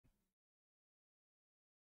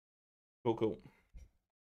Cool, cool.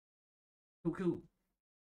 Cool, cool.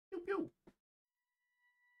 Pew, pew.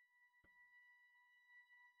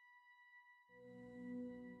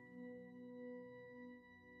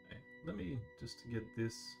 Okay, let me just get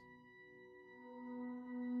this.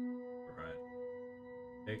 Alright.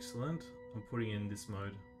 Excellent. I'm putting in this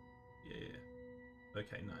mode. Yeah.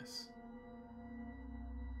 Okay, nice.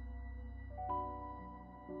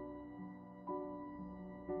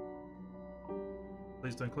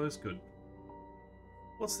 Please don't close. Good.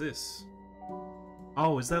 What's this?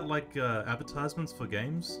 Oh, is that like advertisements for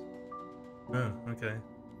games? Oh, okay.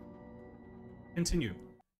 Continue.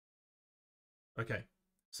 Okay.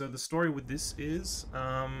 So the story with this is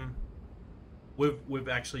we're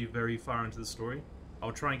actually very far into the story.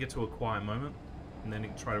 I'll try and get to a quiet moment and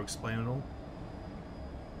then try to explain it all.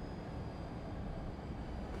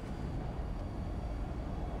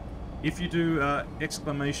 If you do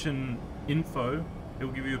exclamation info, it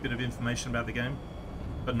will give you a bit of information about the game,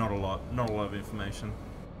 but not a lot. Not a lot of information.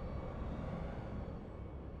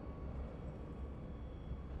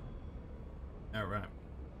 Alright.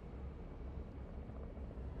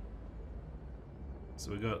 So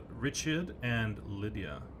we got Richard and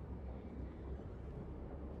Lydia.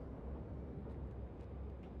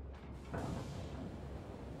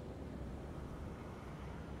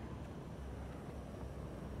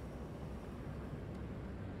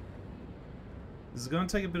 This is going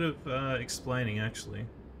to take a bit of explaining, actually.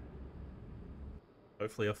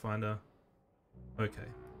 Hopefully I'll find a... Okay.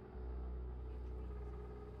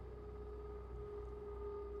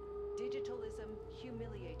 Digitalism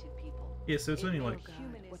humiliated people. Yeah, so it's only like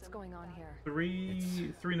What's going on here? three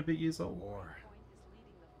and a bit years old. War.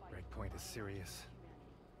 Breakpoint is serious.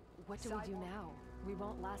 What do we do now? We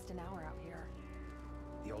won't last an hour out here.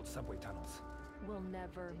 The old subway tunnels. We'll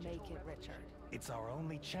never make it, Richard. It's our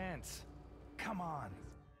only chance. Come on.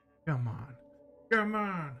 Come on. Come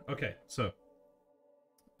on. Okay, so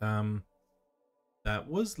that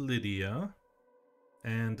was Lydia,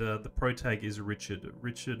 and the protag is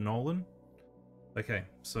Richard Nolan. Okay,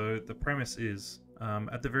 so the premise is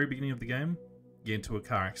at the very beginning of the game, you get into a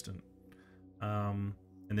car accident, and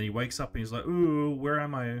then he wakes up and he's like, "Ooh, where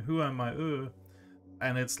am I? Who am I? Ooh,"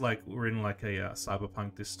 and it's like we're in like a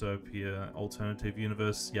cyberpunk dystopia, alternative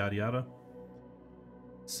universe, yada yada.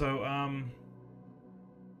 So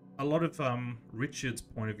a lot of Richard's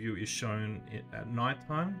point of view is shown at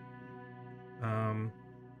nighttime.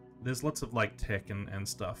 There's lots of like tech and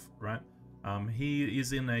stuff, right? He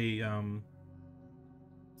is in a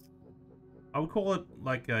I would call it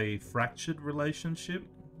like a fractured relationship.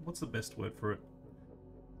 What's the best word for it?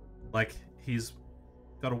 Like he's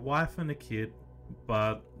got a wife and a kid,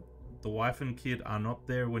 but the wife and kid are not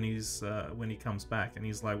there when he comes back, and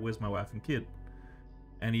he's like, "Where's my wife and kid?"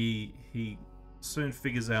 And he soon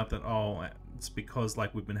figures out that, oh, it's because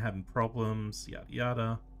like we've been having problems, yada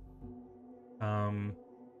yada.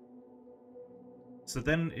 So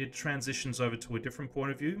then it transitions over to a different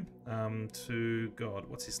point of view, to God,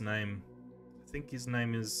 what's his name? I think his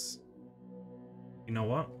name is, you know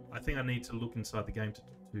what? I think I need to look inside the game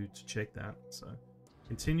to check that. So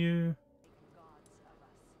continue.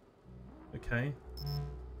 Okay.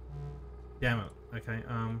 Damn it. Okay.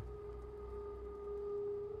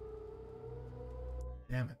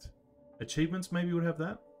 Damn it. Achievements maybe would have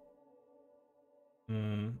that?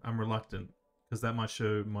 I'm reluctant, because that might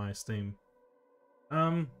show my Steam.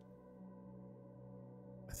 I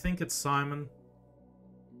think it's Simon.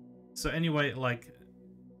 So anyway, like,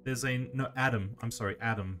 there's Adam. I'm sorry,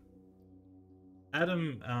 Adam.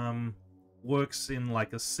 Adam, works in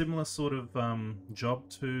like a similar sort of job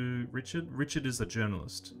to Richard. Richard is a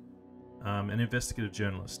journalist, an investigative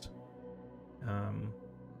journalist.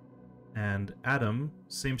 And Adam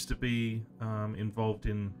seems to be involved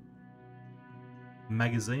in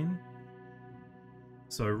magazine.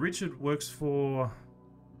 So Richard works for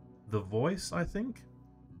The Voice, I think,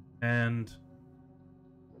 and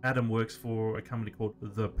Adam works for a company called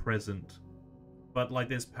The Present. But like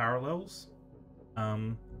there's parallels.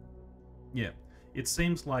 Yeah, it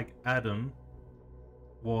seems like Adam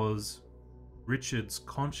was Richard's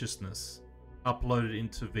consciousness uploaded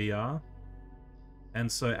into VR. And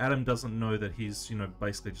so Adam doesn't know that he's, you know,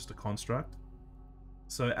 basically just a construct.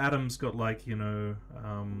 So Adam's got like, you know,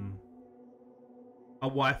 a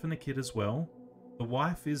wife and a kid as well. The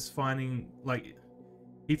wife is finding, like,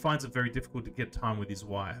 he finds it very difficult to get time with his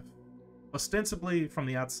wife. Ostensibly, from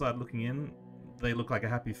the outside looking in, they look like a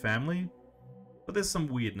happy family. But there's some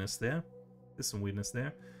weirdness there.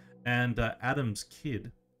 And Adam's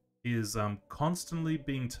kid is constantly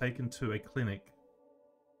being taken to a clinic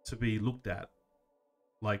to be looked at,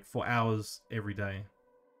 like for hours every day.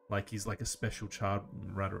 like he's like a special child,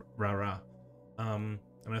 rah. And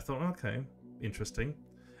I thought, okay, interesting.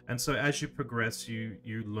 And so as you progress, you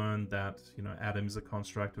learn that, you know, Adam is a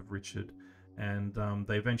construct of Richard, and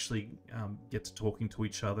they eventually get to talking to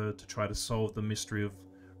each other to try to solve the mystery of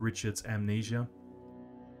Richard's amnesia.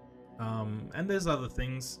 And there's other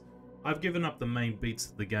things. I've given up the main beats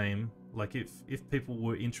of the game. Like if people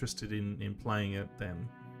were interested in playing it, then,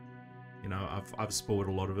 you know, I've spoiled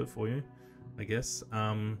a lot of it for you, I guess.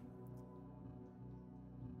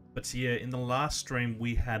 But yeah, in the last stream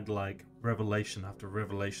we had like revelation after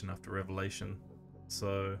revelation after revelation.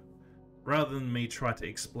 So rather than me try to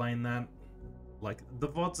explain that, like, the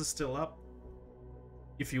VODs are still up.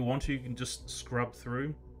 If you want to, you can just scrub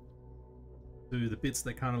through to the bits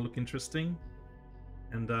that kind of look interesting,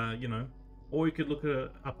 and you know, or you could look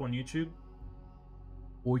it up on YouTube,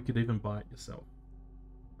 or you could even buy it yourself.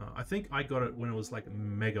 I think I got it when it was like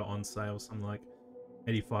mega on sale, something like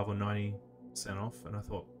 85 or 90% off, and I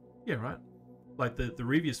thought, yeah, right. Like the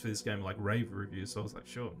reviews for this game are like rave reviews, so I was like,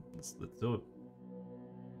 sure, let's do it.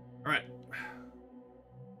 All right,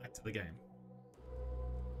 back to the game.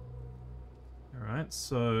 All right,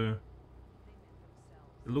 so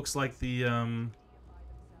it looks like the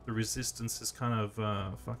resistance has kind of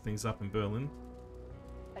fucked things up in Berlin.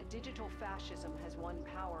 A digital fascism has won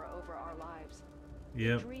power over our lives.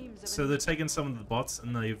 Yeah. So they're taking some of the bots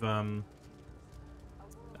and they've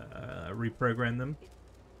reprogrammed them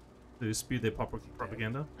to spew their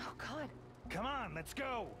propaganda. Oh God. Come on, let's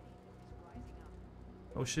go.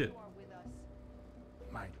 Oh shit.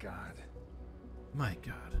 My God. My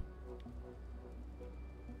God.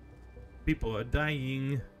 People are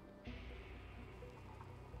dying.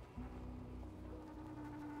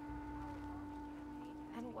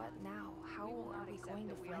 And what now? How are we going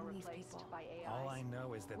to find these people? All I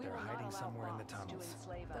know is that they're hiding somewhere in the tunnels.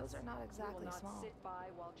 Those are not exactly small.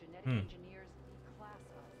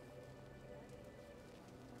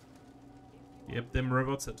 Yep, them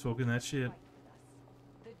robots are talking that shit.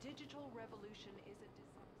 The digital revolution is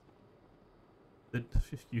a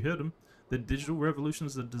disaster. You heard them. The digital revolution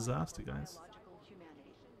is a disaster, guys.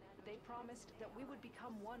 They promised that we would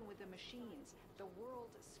become one with the machines, the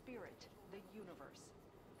world spirit, the universe.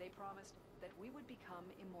 They promised that we would become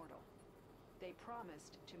immortal. They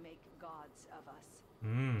promised to make gods of us.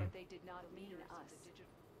 But they did not mean us.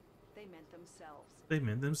 They meant themselves. They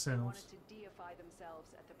meant They themselves. wanted to deify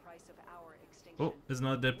themselves at the price of our extinction. Oh, there's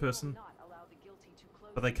another dead We will person. not allow the guilty to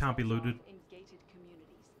close But they can't be themselves looted. off in gated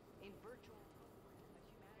communities, in virtual,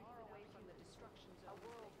 far away from the destruction zone, a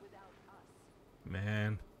world without us.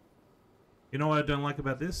 Man. You know what I don't like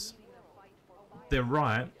about this? They're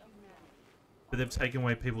right, but they've taken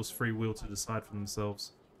away people's free will to decide for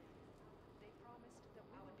themselves. They promised that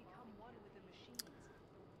we would become one with the machines.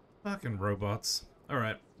 Fucking robots.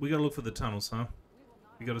 Alright, we gotta look for the tunnels, huh?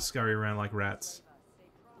 We gotta scurry around like rats.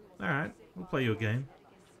 Alright, we'll play you a game.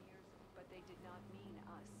 But they did not mean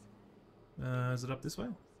us. Is it up this way?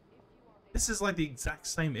 This is like the exact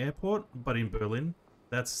same airport, but in Berlin.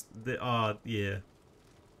 That's the, yeah.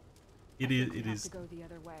 It is, it is. To go the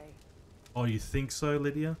other way. Oh, you think so,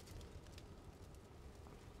 Lydia?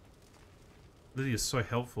 Lydia's so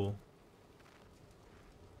helpful.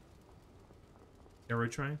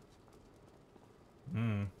 Aerotrain?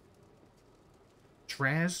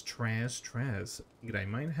 Traz. G'day,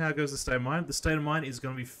 mate. How goes the state of mind? The state of mind is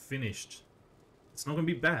going to be finished. It's not going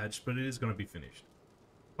to be badged, but it is going to be finished.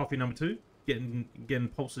 Coffee number 2. Getting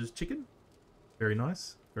Pulse's chicken. Very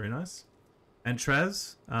nice. Very nice. And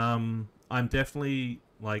Traz, I'm definitely,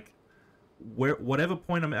 like, whatever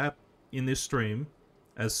point I'm at in this stream,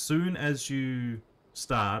 as soon as you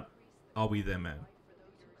start, I'll be there, man.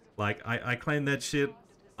 Like, I claim that shit.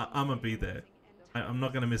 I'm gonna be there. I'm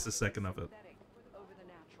not gonna miss a second of it. Over the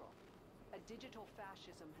natural. A digital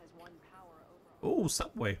fascism has won power over. Oh,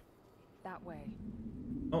 Subway. That way.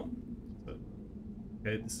 Oh.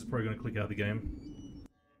 Okay, this is probably gonna click out of the game.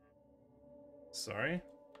 Sorry.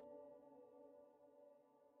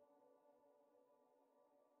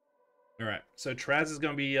 Alright, so Traz is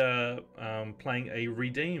going to be playing a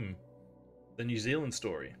Redeem, the New Zealand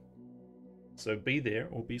story. So be there,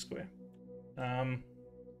 or be square. Let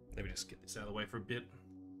me just get this out of the way for a bit.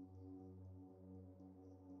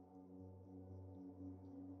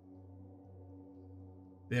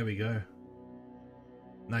 There we go.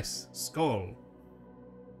 Nice. Skull.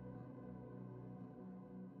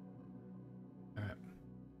 Alright.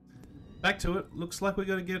 Back to it. Looks like we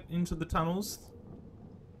got to get into the tunnels.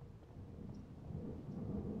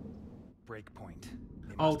 Breakpoint.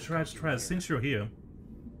 Oh, Traz, since you're here,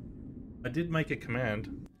 I did make a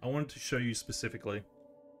command. I wanted to show you specifically.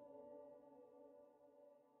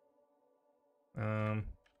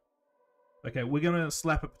 Okay, we're gonna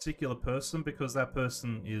slap a particular person because that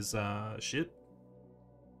person is shit.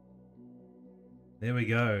 There we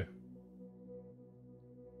go.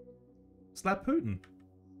 Slap Putin.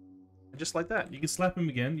 Just like that. You can slap him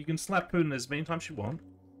again. You can slap Putin as many times you want.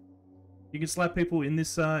 You can slap people in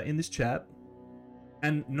this chat.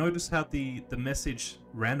 And notice how the message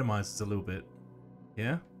randomizes a little bit.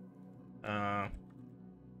 Yeah?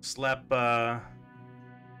 Slap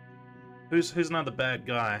who's another bad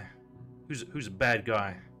guy? Who's a bad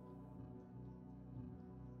guy?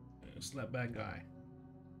 Slap bad guy.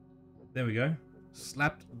 There we go.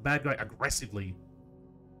 Slapped bad guy aggressively.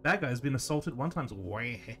 Bad guy has been assaulted one time. Wow.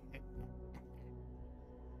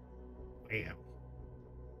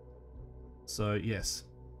 So yes,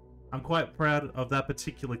 I'm quite proud of that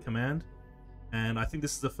particular command, and I think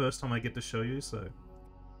this is the first time I get to show you, so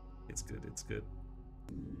it's good, it's good.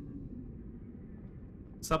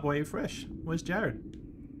 Subway Fresh, where's Jared?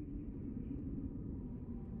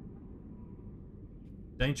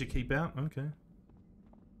 Danger keep out, okay.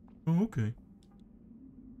 Oh, okay.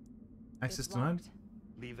 Access denied?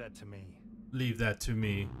 Leave that to me. Leave that to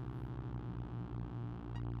me.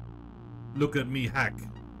 Look at me hack.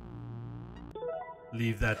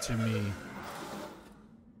 Leave that to me.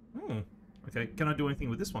 Hmm. Okay, can I do anything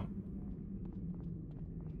with this one?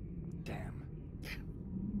 Damn.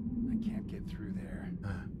 I can't get through there.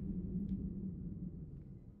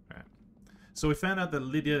 Alright. So we found out that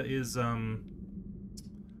Lydia is, oh,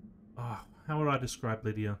 how would I describe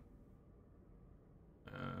Lydia?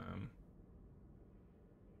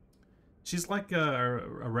 She's like a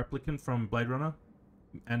replicant from Blade Runner,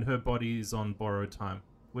 and her body is on borrowed time.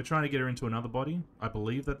 We're trying to get her into another body. I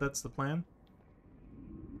believe that that's the plan.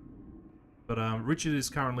 But Richard is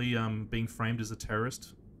currently being framed as a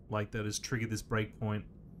terrorist, like that has triggered this breakpoint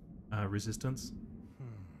resistance.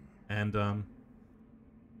 And I'm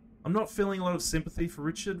not feeling a lot of sympathy for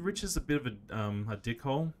Richard. Richard's a bit of a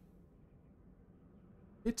dickhole.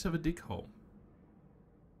 Bit of a dickhole.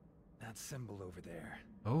 That symbol over there.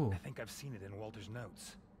 Oh. I think I've seen it in Walter's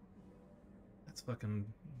notes. That's fucking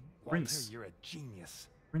Walter, Prince. you're a genius.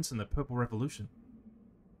 Prince in the Purple Revolution.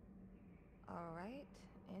 All right,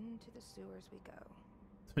 into the sewers we go.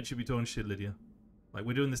 Don't you be talking shit, Lydia. Like,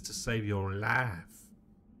 we're doing this to save your life.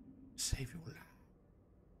 Save your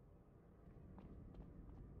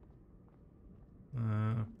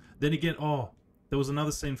life. Then again, oh, there was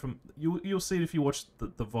another scene from... You'll see it if you watch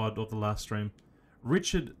the VOD of the last stream.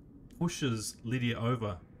 Richard pushes Lydia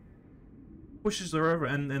over. Pushes her over,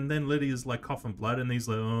 and then Lydia's like coughing blood, and he's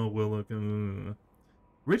like, oh, well, look...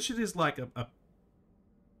 Richard is like a...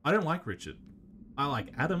 I don't like Richard. I like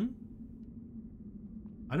Adam.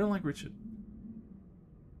 I don't like Richard.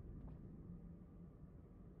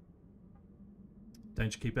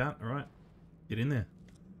 Danger keep out. Alright. Get in there.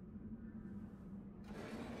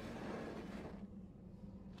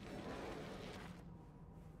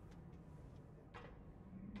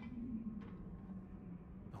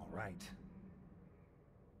 Alright.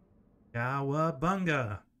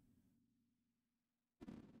 Cowabunga.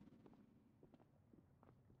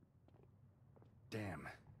 Damn.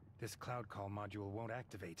 This cloud call module won't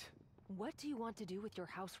activate. What do you want to do with your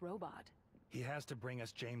house robot? He has to bring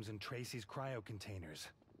us James and Tracy's cryo containers.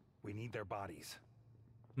 We need their bodies.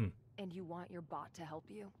 And you want your bot to help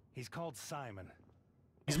you? He's called Simon.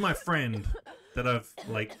 He's my friend that I've,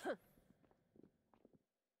 like...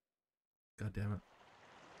 God damn it.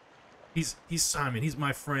 He's Simon. He's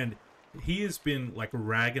my friend. He has been, like,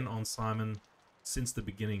 ragging on Simon since the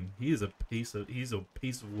beginning. He's a piece of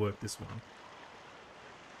work, this one.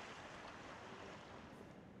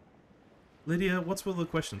 Lydia, what's with all the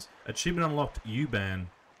questions? Achievement unlocked, U-ban.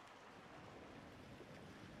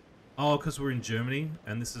 Oh, because we're in Germany,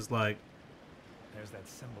 and this is like... There's that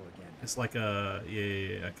symbol again. It's like a...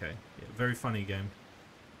 Yeah, okay. Yeah, very funny game.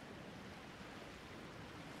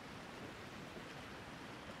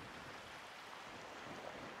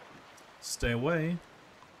 Stay away.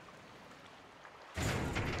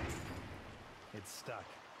 It's stuck.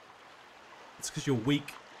 It's because you're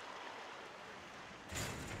weak.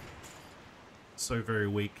 So very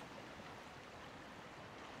weak.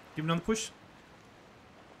 Give it another push.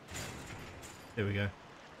 There we go.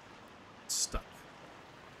 It's stuck.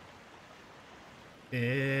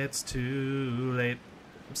 It's too late.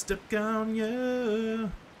 I'm stuck on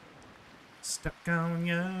you. Stuck on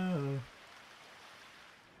you.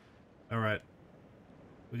 Alright.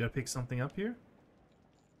 We gotta pick something up here.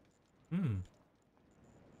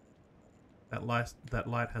 That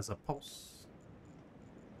light has a pulse.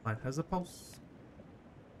 Light has a pulse.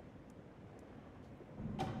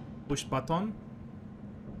 Push button.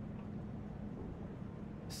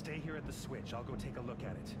 Stay here at the switch. I'll go take a look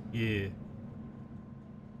at it. Yeah.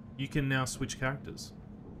 You can now switch characters.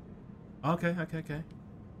 Okay.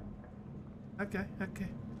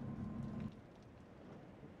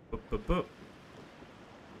 Boop.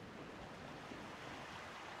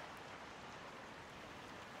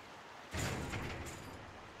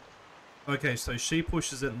 Okay, so she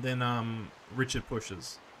pushes it and then Richard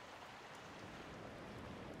pushes.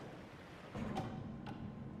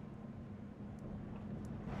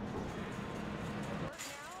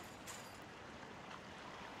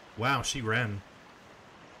 Wow, she ran.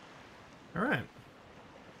 Alright.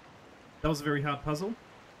 That was a very hard puzzle.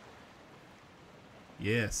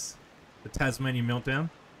 Yes. The Tasmanian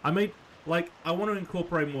Meltdown. I mean, like, I want to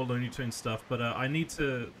incorporate more Looney Tunes stuff, but I need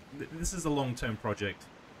to... This is a long-term project.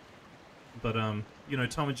 But, you know,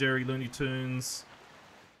 Tom and Jerry, Looney Tunes...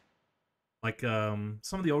 Like, some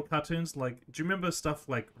of the old cartoons, like... Do you remember stuff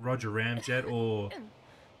like Roger Ramjet or...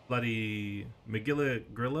 bloody... Magilla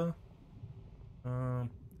Grilla?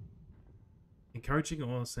 Encouraging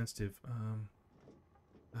or sensitive?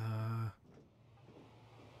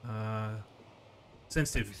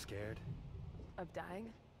 Sensitive. Are you scared? Of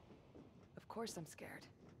dying? Of course I'm scared.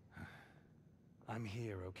 I'm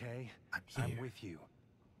here, okay? I'm here. I'm with you.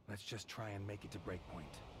 Let's just try and make it to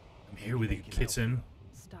breakpoint. I'm here with you, kitten.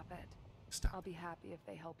 Stop it. Stop. I'll be happy if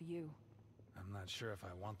they help you. I'm not sure if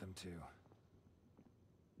I want them to.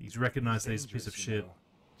 He's recognized that he's a piece of shit.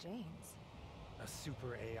 James. A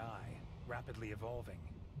super AI, rapidly evolving.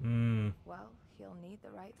 Well, he'll need the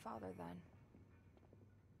right father then.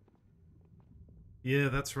 Yeah,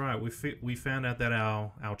 that's right. We found out that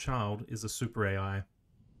our child is a super AI.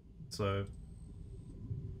 So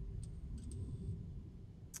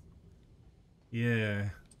yeah,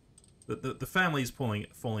 the family is falling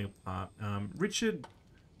apart. Richard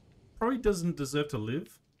probably doesn't deserve to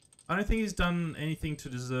live. I don't think he's done anything to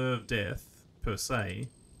deserve death per se.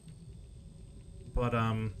 But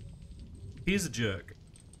he's a jerk.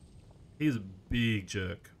 He's a big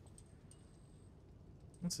jerk.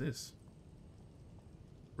 What's this?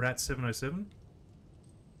 Rat 707?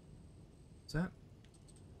 What's that?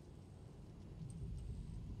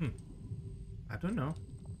 I don't know.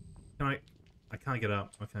 I can't get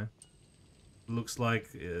up. Okay. Looks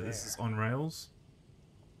like this is on rails.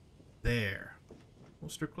 There.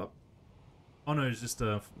 What strip club? Oh no, it's just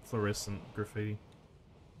a fluorescent graffiti.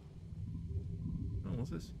 Oh,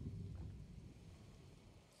 what's this?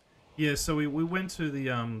 Yeah, so we went to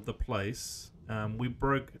the place. We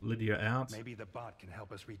broke Lydia out. Maybe the bot can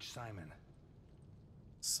help us reach Simon.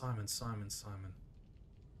 Simon.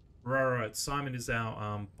 Right. Simon is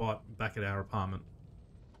our bot back at our apartment.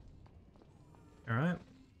 Alright.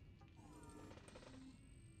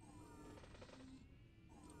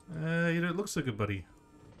 You don't look so good, buddy.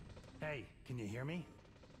 Hey, can you hear me?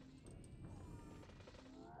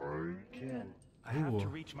 I can. I have to Ooh.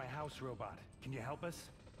 reach my house robot. Can you help us?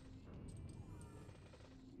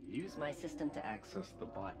 Use my system to access the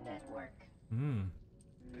bot network.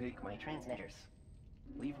 Take my transmitters.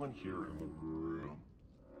 Leave one here in the room.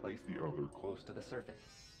 Place the other close to the surface.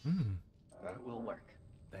 That will work.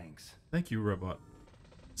 Thanks. Thank you, robot.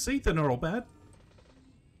 See, they're not all bad.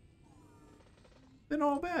 They're not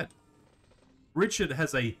all bad. Richard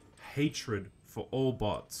has a hatred for all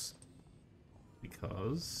bots.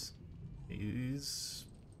 Because he's,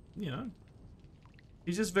 you know,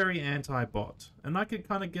 he's just very anti-bot. And I could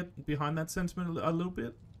kind of get behind that sentiment a little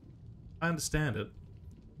bit. I understand it.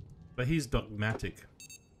 But he's dogmatic.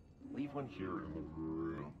 Leave one here in the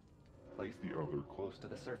room. Place the other close to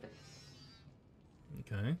the surface.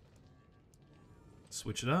 Okay.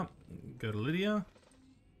 Switch it up. Go to Lydia.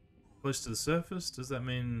 Close to the surface. Does that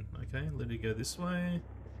mean... Okay, Lydia go this way.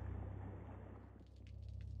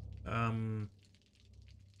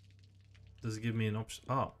 Does it give me an option?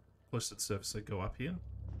 Oh, close to the surface, so go up here.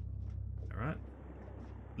 Alright.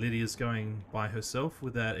 Lydia's going by herself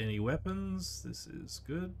without any weapons. This is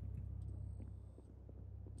good.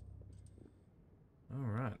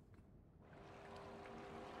 Alright.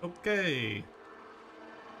 Okay.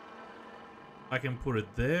 I can put it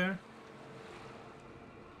there.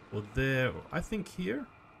 Or there. Or I think here.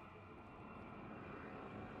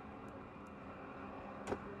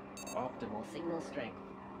 Optimal signal strength.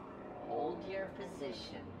 Hold your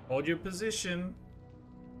position. Hold your position.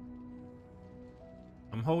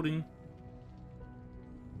 I'm holding.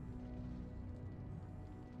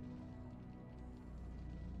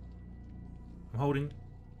 I'm holding.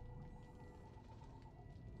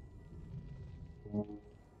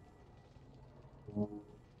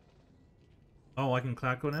 Oh, I can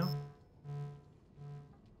cloud call now?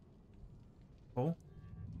 Call?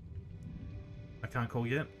 I can't call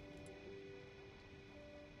yet.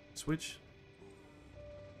 switch.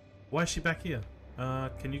 Why is she back here?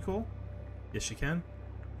 Can you call? Yes, she can.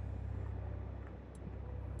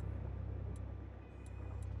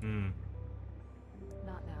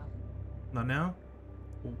 Not now. Not now?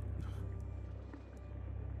 Ooh.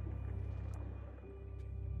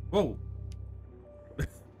 Whoa!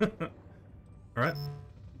 Alright.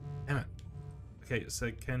 Damn it. Okay,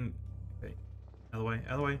 so can... Okay. Out of the way,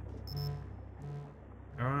 out of the way.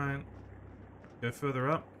 Alright. Go further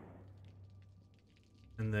up.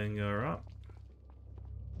 And then go up.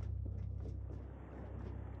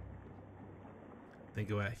 Then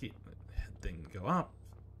go out here. Then go up.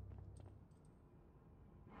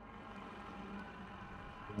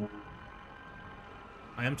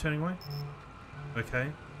 I am turning away?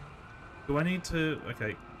 Okay. Do I need to...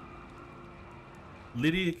 Okay.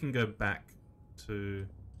 Lydia can go back to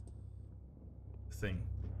the thing.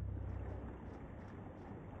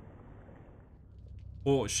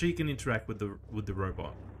 Or she can interact with the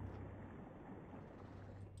robot.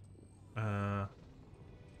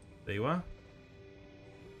 There you are.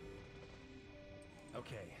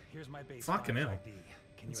 Okay, here's my base. Fucking hell. ID.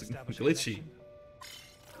 Can you It's establish a glitchy. connection?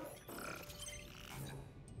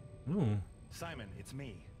 Ooh. Simon, it's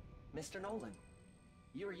me. Mr. Nolan,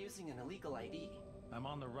 you are using an illegal ID. I'm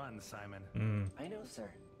on the run, Simon. I know, sir.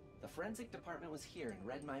 The forensic department was here and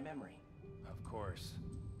read my memory. Of course.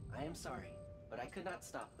 I am sorry, but I could not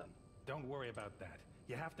stop them. Don't worry about that.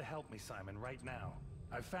 You have to help me, Simon, right now.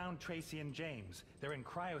 I've found Tracy and James. They're in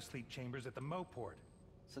cryosleep chambers at the Moport.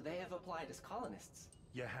 So they have applied as colonists.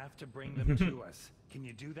 You have to bring them to us. Can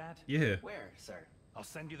you do that? Yeah. Where, sir? I'll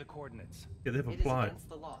send you the coordinates. Yeah, they've It is applied. against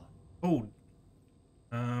the law. Oh.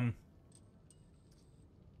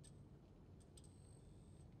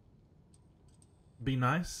 Be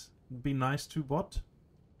nice. Be nice to what?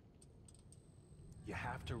 You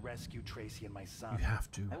have to rescue Tracy and my son. You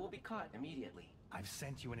have to. I will be caught immediately. I've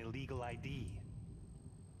sent you an illegal ID.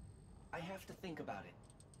 I have to think about it.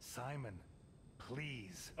 Simon,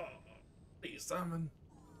 please. Oh, please, Simon.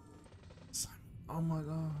 Simon. Oh my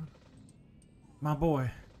god. My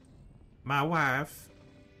boy. My wife.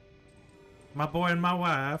 My boy and my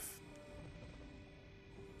wife.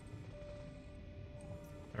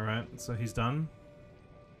 Alright, so he's done.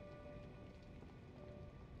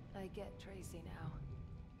 I get Tracy now.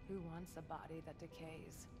 Who wants a body that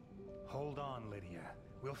decays? Hold on, Lydia.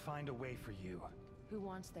 We'll find a way for you. Who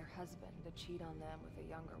wants their husband to cheat on them with a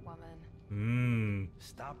younger woman?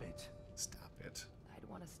 Stop it. Stop it. I'd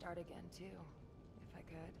want to start again too, if I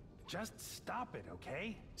could. Just stop it,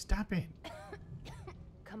 okay? Stop it.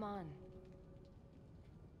 Come on.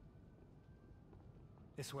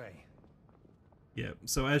 This way. Yeah,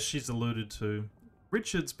 so as she's alluded to,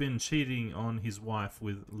 Richard's been cheating on his wife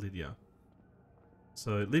with Lydia.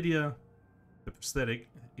 So Lydia, the prosthetic,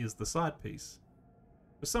 is the side piece.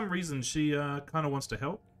 For some reason, she kind of wants to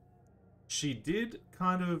help. She did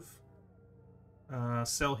kind of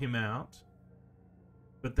sell him out,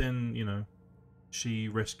 but then, you know, she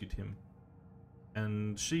rescued him.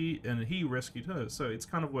 And he rescued her, so it's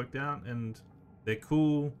kind of worked out, and they're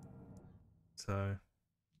cool. So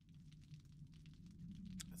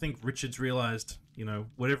I think Richard's realized, you know,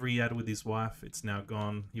 whatever he had with his wife, it's now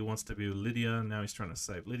gone. He wants to be with Lydia. Now he's trying to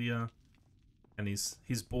save Lydia. And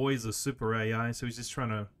his boys are super AI, so he's just trying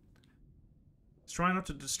not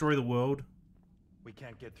to destroy the world. We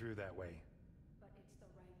can't get through that way. But it's the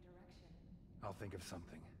right direction. I'll think of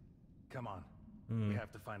something. Come on. We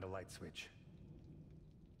have to find a light switch.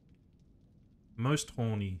 Most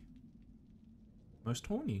horny. Most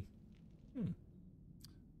horny.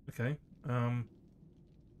 Okay. That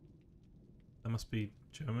must be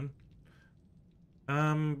German.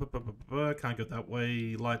 Can't go that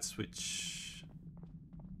way. Light switch.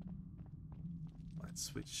 Light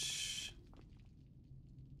switch.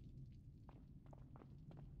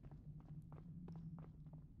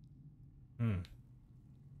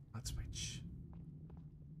 Light switch.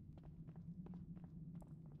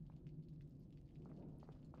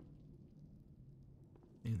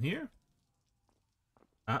 In here?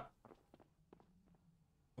 Ah.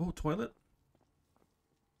 Oh, toilet?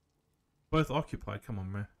 Both occupied. Come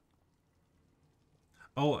on, man.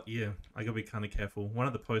 Oh, yeah. I gotta be kind of careful. One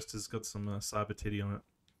of the posters got some cyber titty on it.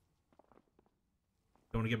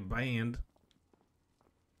 Don't want to get banned.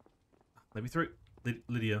 Let me through.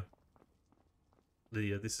 Lydia.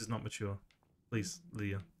 Lydia, this is not mature. Please,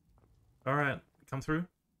 Lydia. Alright. Come through.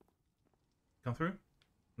 Come through?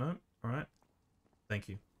 No? Alright. Thank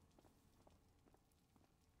you.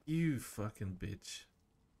 You fucking bitch.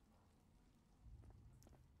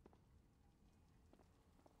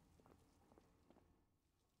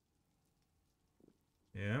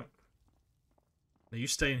 Yeah. Now you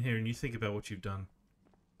stay in here and you think about what you've done.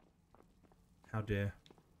 How dare.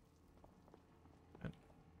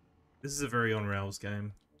 This is a very on rails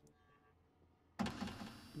game.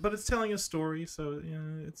 But it's telling a story, so, you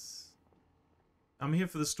know, it's... I'm here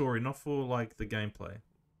for the story, not for, like, the gameplay.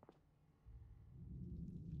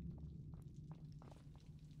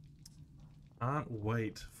 Can't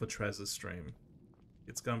wait for Traz's stream.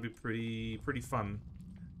 It's gonna be pretty fun.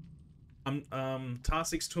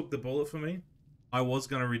 Tarsix took the bullet for me. I was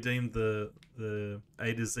gonna redeem the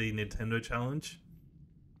A to Z Nintendo challenge.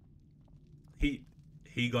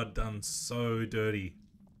 He got done so dirty.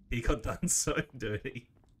 He got done so dirty.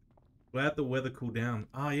 Glad the weather cooled down.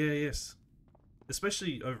 Ah, yeah, yes.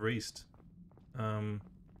 Especially over east.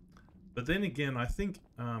 But then again, I think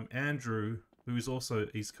Andrew, who is also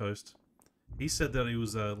East Coast, he said that it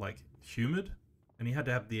was like humid, and he had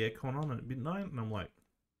to have the aircon on at midnight, and I'm like,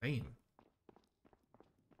 damn.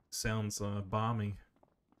 Sounds balmy.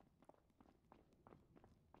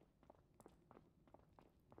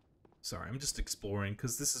 Sorry, I'm just exploring,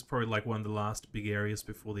 because this is probably like one of the last big areas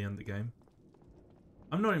before the end of the game.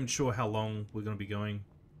 I'm not even sure how long we're going to be going.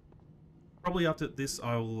 Probably after this,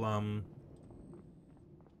 I'll, oh,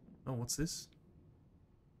 what's this?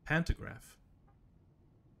 Pantograph.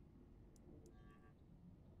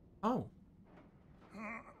 Oh.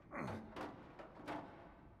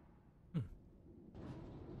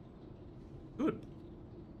 Good.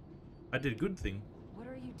 I did a good thing. What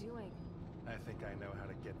are you doing? I think I know how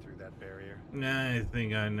to get through that barrier. I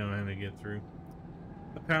think I know how to get through.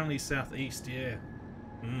 Apparently southeast, yeah.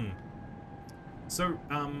 So,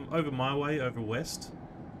 over my way, over west,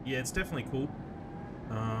 yeah, it's definitely cool.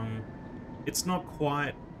 It's not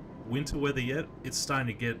quite winter weather yet. It's starting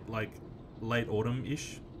to get, like, late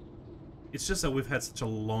autumn-ish. It's just that we've had such a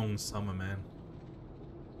long summer, man.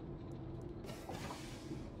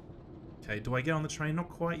 Okay, do I get on the train? Not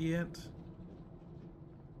quite yet.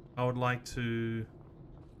 I would like to...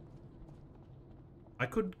 I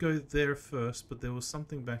could go there first, but there was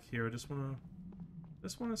something back here. I just want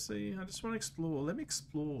to see. I just want to explore. Let me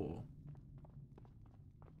explore.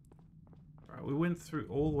 Alright, we went through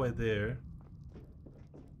all the way there.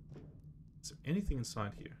 Is there anything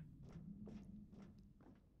inside here?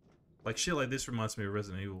 Like, shit like this reminds me of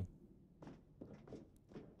Resident Evil.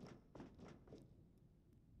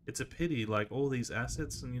 It's a pity, like, all these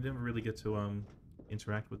assets, and you never really get to,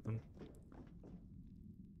 interact with them.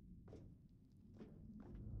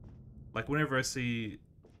 Like, whenever I see,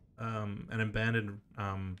 an abandoned,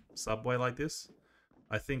 subway like this,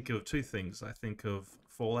 I think of two things. I think of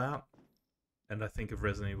Fallout, and I think of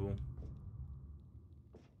Resident Evil.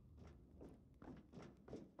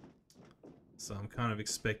 So I'm kind of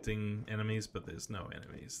expecting enemies, but there's no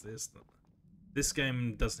enemies. This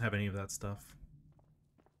game doesn't have any of that stuff.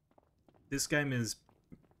 This game is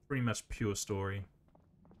pretty much pure story.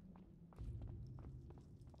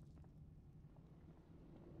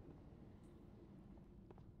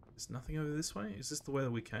 There's nothing over this way? Is this the way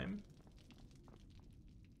that we came?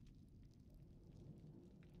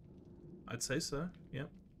 I'd say so, yep.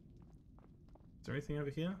 Is there anything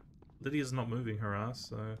over here? Lydia's not moving her ass,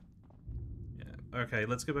 so... yeah. Okay,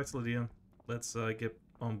 let's go back to Lydia. Let's get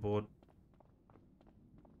on board.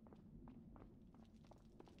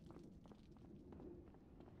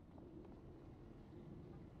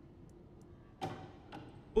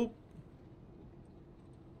 Boop.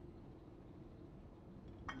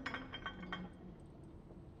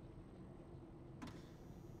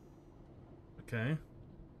 Okay.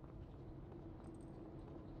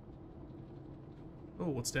 Oh,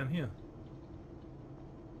 what's down here?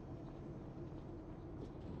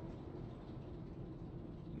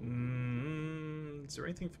 Is there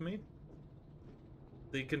anything for me?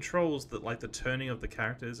 The controls, that like the turning of the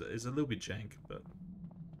characters is a little bit jank, but...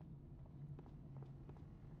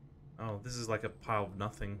 oh, this is like a pile of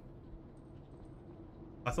nothing.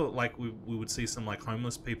 I thought like we would see some like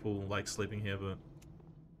homeless people like sleeping here, but...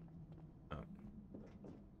 oh.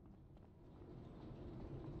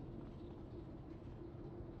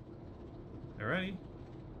 Alrighty.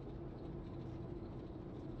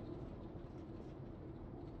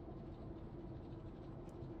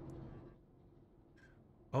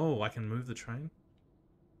 Oh, I can move the train?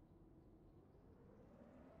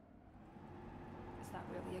 Is that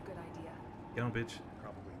really a good idea? Get on, bitch.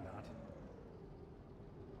 Probably not.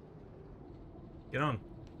 Get on.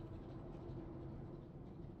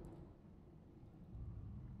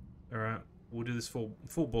 Alright, we'll do this full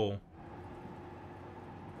ball.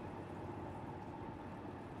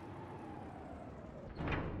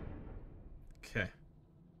 Okay.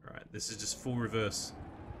 Alright, this is just full reverse.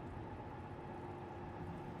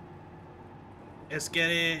 Let's get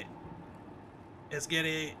it. Let's get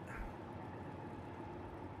it.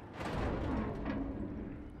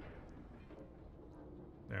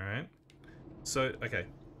 Alright. So, okay.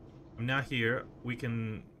 I'm now here. We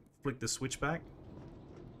can flick the switch back.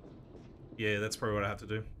 Yeah, that's probably what I have to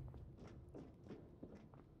do.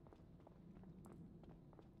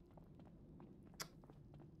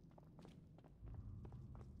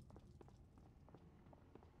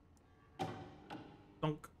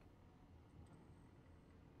 Donk.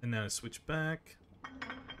 And now switch back.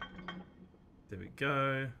 There we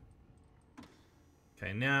go.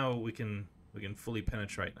 Okay, now we can fully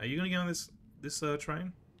penetrate. Are you gonna get on this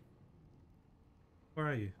train? Where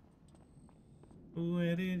are you?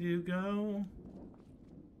 Where did you go?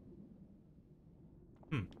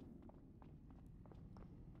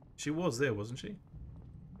 She was there, wasn't she?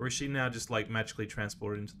 Or is she now just like magically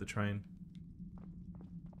transported into the train?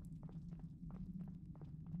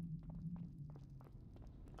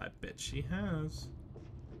 I bet she has.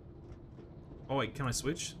 Oh wait, can I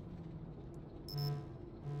switch?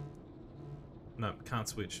 No, can't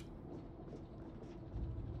switch.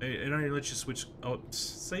 It only lets you switch. Oh,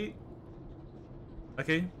 see?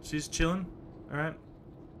 Okay, she's chilling. Alright.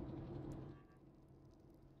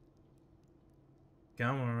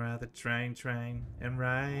 Come on, ride the train, and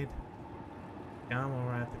ride. Come on,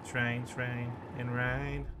 ride the train, and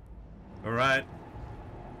ride. Alright.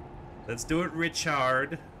 Let's do it,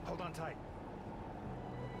 Richard. Hold on tight.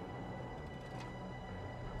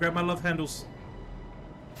 Grab my love handles.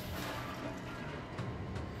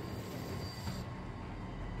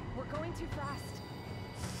 We're going too fast.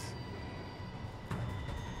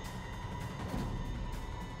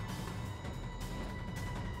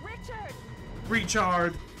 Richard!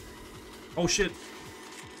 Richard! Oh shit.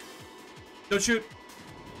 Don't shoot.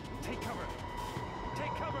 Take cover.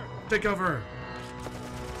 Take cover. Take cover.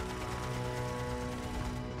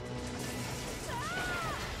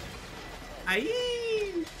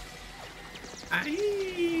 Aye.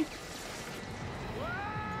 Aye.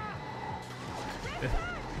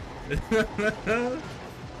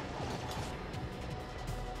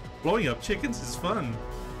 Blowing up chickens is fun.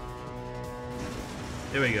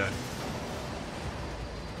 Here we go.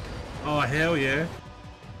 Oh, hell yeah.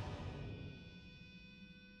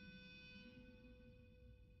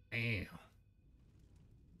 Damn.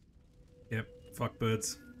 Yep, fuck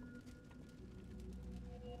birds.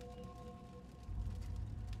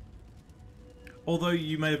 Although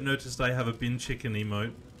you may have noticed I have a bin chicken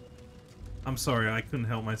emote. I'm sorry, I couldn't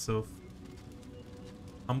help myself.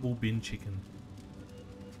 Humble bin chicken.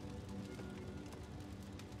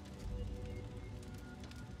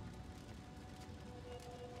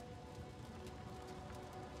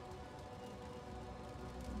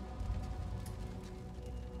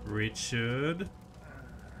 Richard?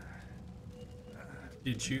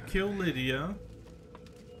 Did you kill Lydia?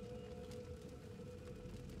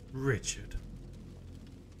 Richard.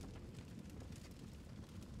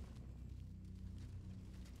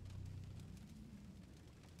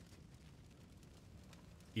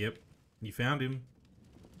 Yep, you found him.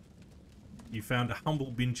 You found a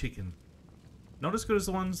humble bin chicken. Not as good as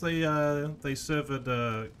the ones they serve at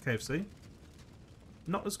KFC.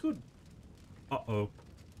 Not as good. Uh-oh.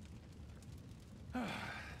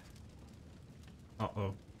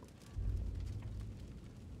 Uh-oh.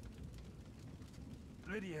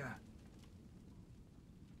 Lydia.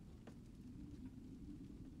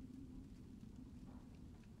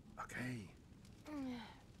 Okay.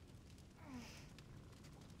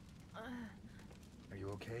 Are you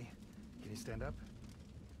okay? Can you stand up?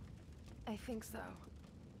 I think so.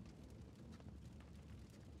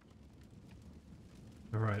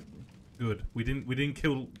 All right. Good. We didn't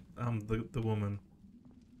kill the woman.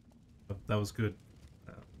 That was good.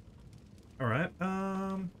 All right.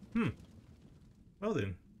 Well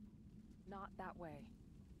then. Not that way.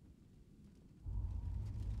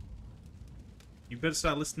 You better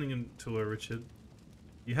start listening to her, Richard.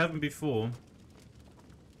 You haven't before.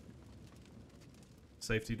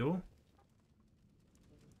 Safety door.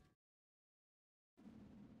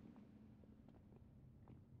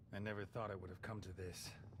 I never thought it would have come to this.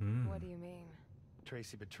 What do you mean?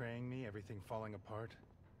 Tracy betraying me, everything falling apart.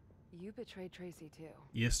 You betrayed Tracy too.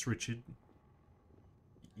 Yes, Richard.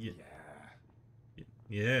 Yeah. Yeah.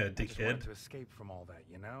 Yeah, I just dickhead. wanted to escape from all that,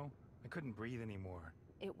 you know? I couldn't breathe anymore.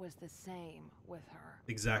 It was the same with her.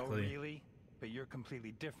 Exactly. Oh, really? But you're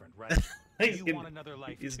completely different, right? You want another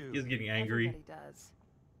life too. He's getting angry. Everybody does.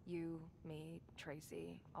 You, me,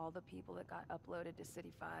 Tracy, all the people that got uploaded to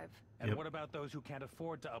City 5. And Yep. what about those who can't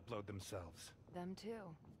afford to upload themselves? Them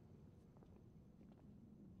too.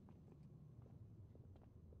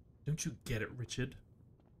 Don't you get it, Richard?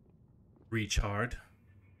 Richard.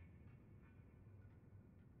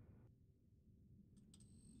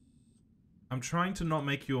 I'm trying to not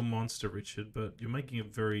make you a monster, Richard, but you're making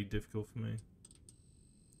it very difficult for me.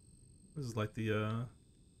 This is like the,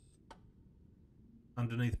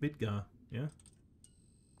 underneath Midgar, yeah?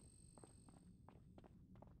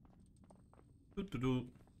 Doo-doo-doo.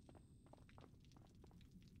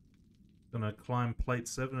 Gonna climb plate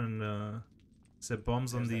 7 and, set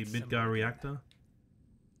bombs on the Midgar reactor.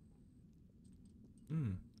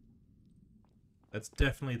 Hmm. That's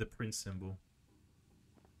definitely the Prince symbol.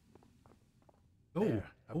 Oh, there,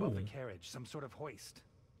 above the carriage, some sort of hoist.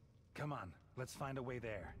 Come on, let's find a way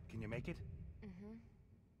there. Can you make it? Mm-hmm.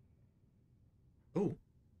 Oh.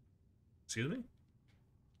 Excuse me?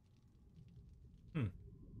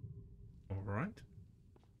 Alright.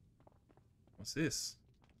 What's this?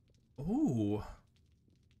 Ooh.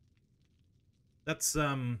 That's,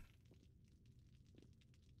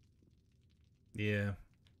 yeah.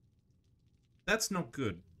 That's not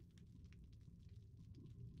good.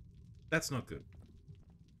 That's not good.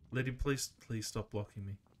 Lady, please stop blocking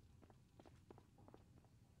me.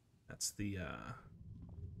 That's the,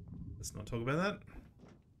 let's not talk about that.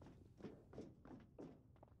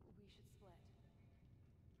 We should split.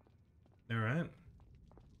 Alright.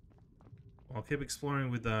 I'll keep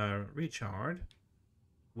exploring with, Richard.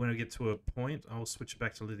 When I get to a point, I'll switch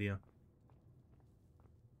back to Lydia.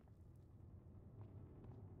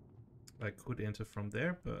 I could enter from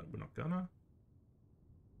there, but we're not gonna.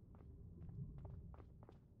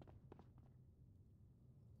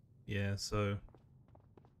 Yeah, so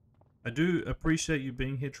I do appreciate you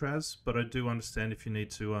being here, Traz, but I do understand if you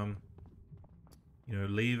need to, you know,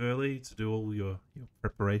 leave early to do all your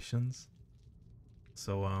preparations.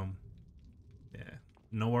 So, yeah,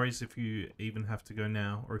 no worries if you even have to go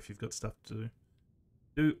now or if you've got stuff to do.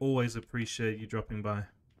 Do always appreciate you dropping by.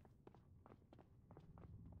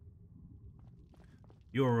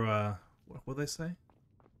 You're, what they say?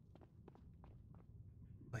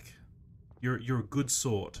 Like, you're a good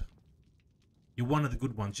sort. You're one of the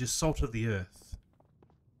good ones. You're salt of the earth.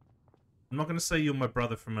 I'm not going to say you're my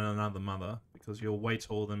brother from another mother, because you're way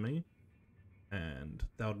taller than me. And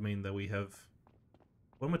that would mean that we have...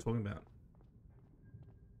 What am I talking about?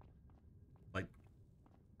 Like,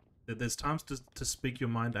 there's times to speak your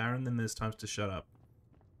mind, Aaron, then there's times to shut up.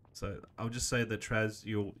 So, I'll just say that, Traz,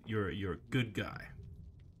 you're a good guy.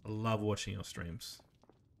 I love watching your streams.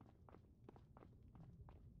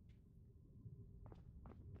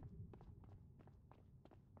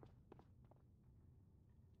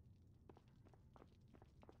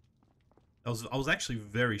 I was actually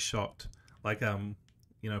very shocked. Like,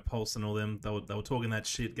 you know, Pulse and all them, they were talking that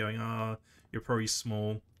shit, going, "Oh, you're probably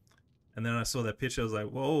small." And then I saw that picture, I was like,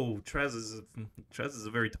 "Whoa, Traz is a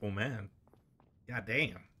very tall man." God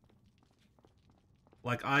damn.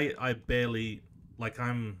 Like, I barely, like,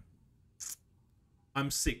 I'm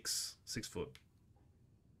 6 foot,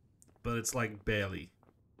 but it's like barely.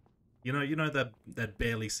 You know that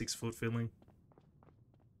barely 6 foot feeling.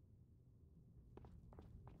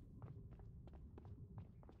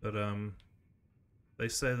 But, they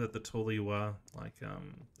say that the taller you are, like,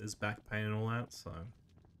 there's back pain and all that, so...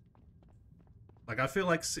 Like, I feel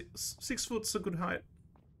like 6 foot's a good height.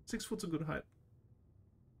 6 foot's a good height.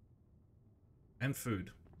 And food.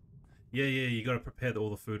 Yeah, you gotta prepare all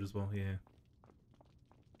the food as well, yeah.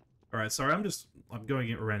 Alright, sorry, I'm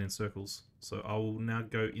going around in circles. So I will now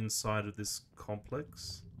go inside of this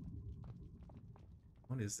complex.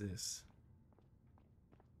 What is this?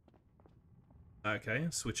 Okay,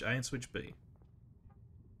 switch A and switch B.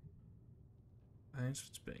 A and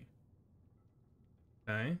switch B.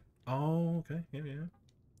 Okay. Oh, okay. Yeah.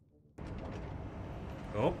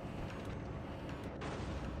 Oh.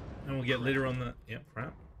 And we'll get later on the... Yep,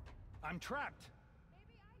 crap. I'm trapped.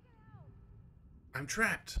 I'm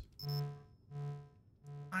trapped.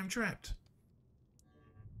 I'm trapped.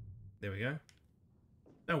 There we go.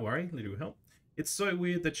 Don't worry, Lydia will help. It's so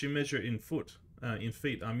weird that you measure in feet.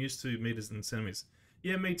 I'm used to meters and centimeters.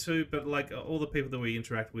 Yeah, me too, but like all the people that we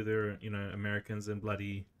interact with are, you know, Americans and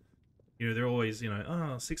bloody, you know, they're always, you know,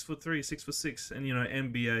 oh, 6'3", 6'6", and you know,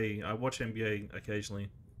 NBA. I watch NBA occasionally,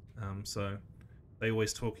 so they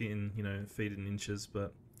always talk in, you know, feet and inches,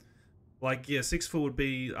 but like, yeah, 6 foot would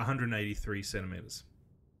be 183 centimeters.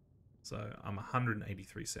 So I'm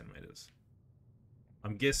 183 centimeters.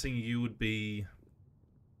 I'm guessing you would be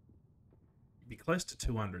close to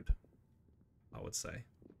 200, I would say.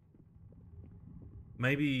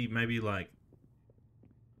 Maybe like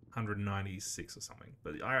 196 or something.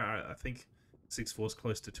 But I think 6'4" is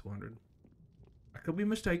close to 200. I could be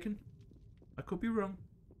mistaken. I could be wrong.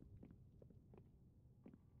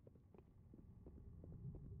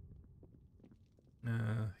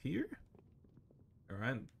 Here?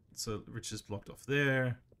 Alright, so Richard's blocked off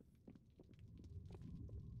there.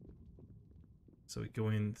 So we go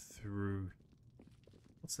in through...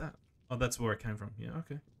 What's that? Oh, that's where I came from. Yeah,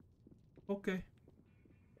 okay. Okay.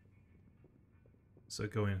 So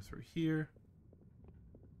go in through here.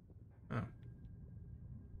 Oh.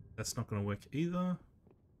 That's not going to work either.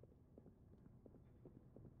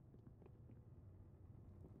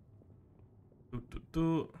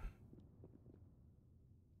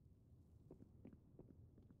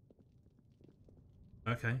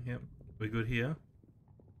 Okay, yep. We're good here.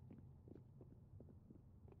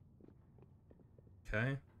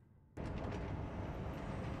 Okay.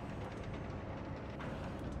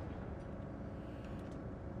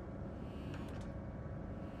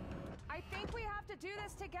 I think we have to do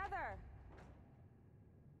this together.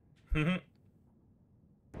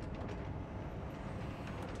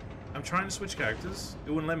 I'm trying to switch characters.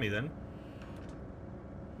 It wouldn't let me then.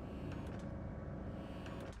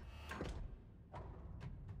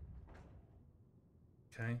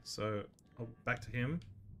 Okay, so I'll back to him.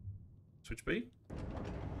 Switch B.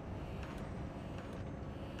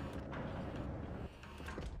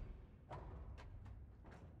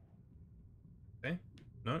 Okay,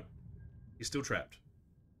 no. He's still trapped.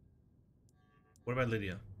 What about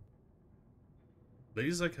Lydia?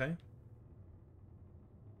 Lydia's okay.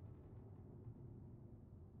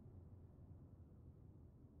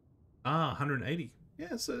 Ah, 180. Yeah,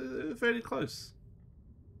 it's fairly close.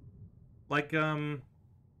 Like, you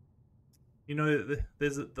know,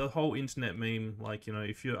 there's the whole internet meme, like, you know,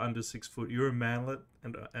 if you're under 6 foot, you're a manlet,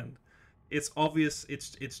 and it's obvious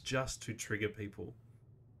it's just to trigger people,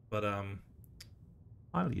 but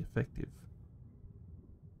highly effective.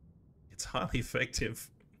 It's highly effective.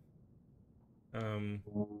 Turn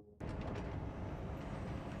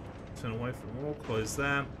away from the wall, close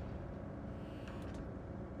that.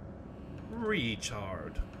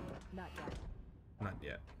 Recharge. Not yet. Not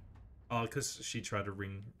yet. Oh, because she tried to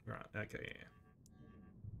ring. Right, okay,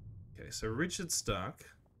 yeah. Okay, so Richard's stuck.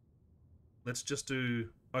 Let's just do...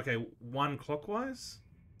 Okay, 1 clockwise?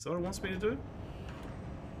 Is that what it wants me to do?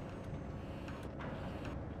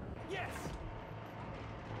 Yes!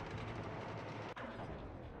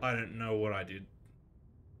 I don't know what I did.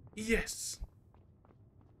 Yes!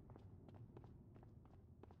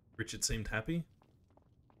 Richard seemed happy.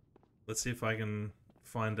 Let's see if I can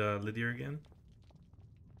find Lydia again.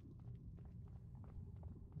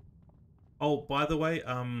 Oh, by the way,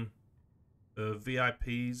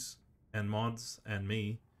 VIPs and mods and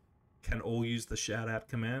me can all use the shout out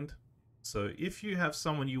command. So if you have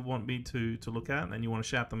someone you want me to look at and you want to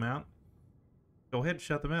shout them out, go ahead,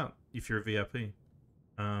 shout them out if you're a VIP.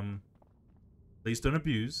 Please don't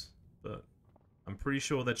abuse, but I'm pretty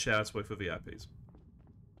sure that shouts work for VIPs.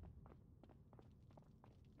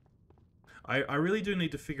 I really do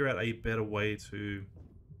need to figure out a better way to,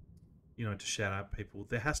 you know, to shout out people.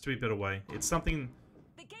 There has to be a better way. It's something...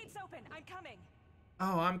 The gate's open. I'm coming.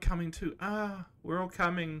 Oh, I'm coming too. Ah, we're all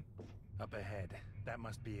coming. Up ahead. That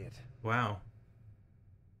must be it. Wow.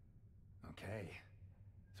 Okay.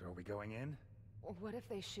 So are we going in? What if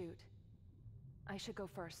they shoot? I should go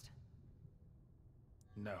first.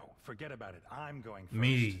 No, forget about it. I'm going first.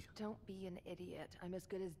 Me. Don't be an idiot. I'm as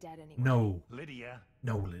good as dead anyway. No. Lydia.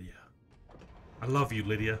 No, Lydia. I love you,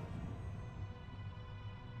 Lydia.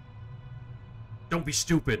 Don't be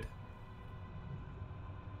stupid.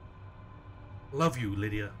 Love you,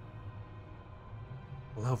 Lydia.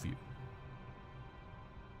 Love you.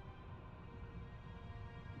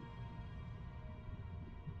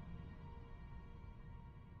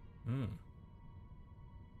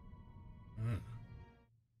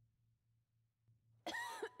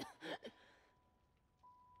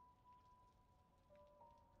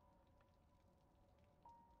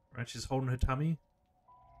 Right, she's holding her tummy.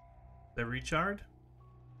 That recharge?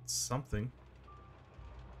 Something.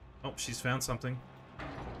 Oh, she's found something.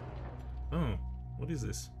 Oh, what is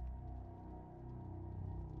this?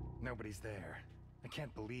 Nobody's there. I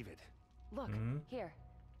can't believe it. Look, here.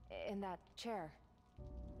 In that chair.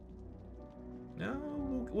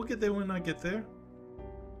 No, we'll get there when I get there.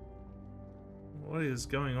 What is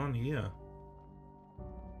going on here?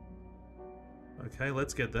 Okay,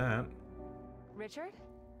 let's get that. Richard?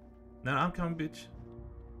 No, I'm coming, bitch.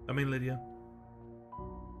 I mean, Lydia.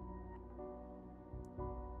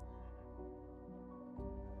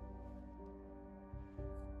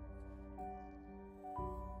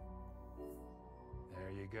 There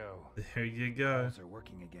you go. There you go. Walls are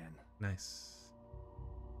working again. Nice.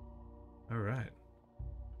 Alright.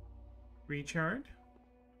 Recharge?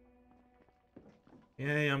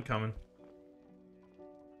 Yay, I'm coming.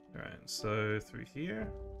 Alright, so through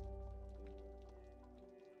here.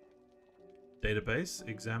 Database,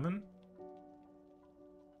 examine.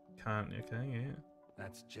 Can't, okay, yeah.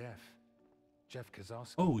 That's Jeff. Jeff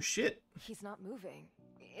Kozowski. Oh, shit! He's not moving.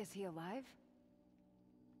 Is he alive?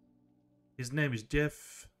 His name is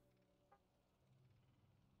Jeff.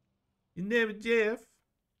 His name is Jeff.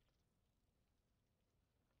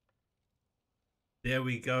 There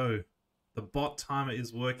we go. The bot timer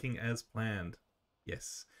is working as planned.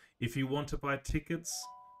 Yes. If you want to buy tickets,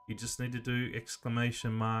 you just need to do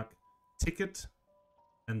exclamation mark ticket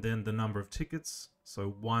and then the number of tickets. So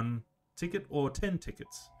 1 ticket or 10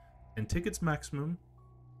 tickets. 10 tickets maximum.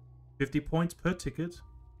 50 points per ticket.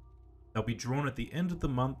 They'll be drawn at the end of the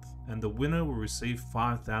month and the winner will receive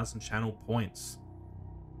 5,000 channel points.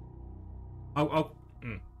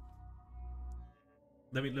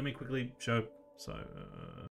 Let me quickly show. So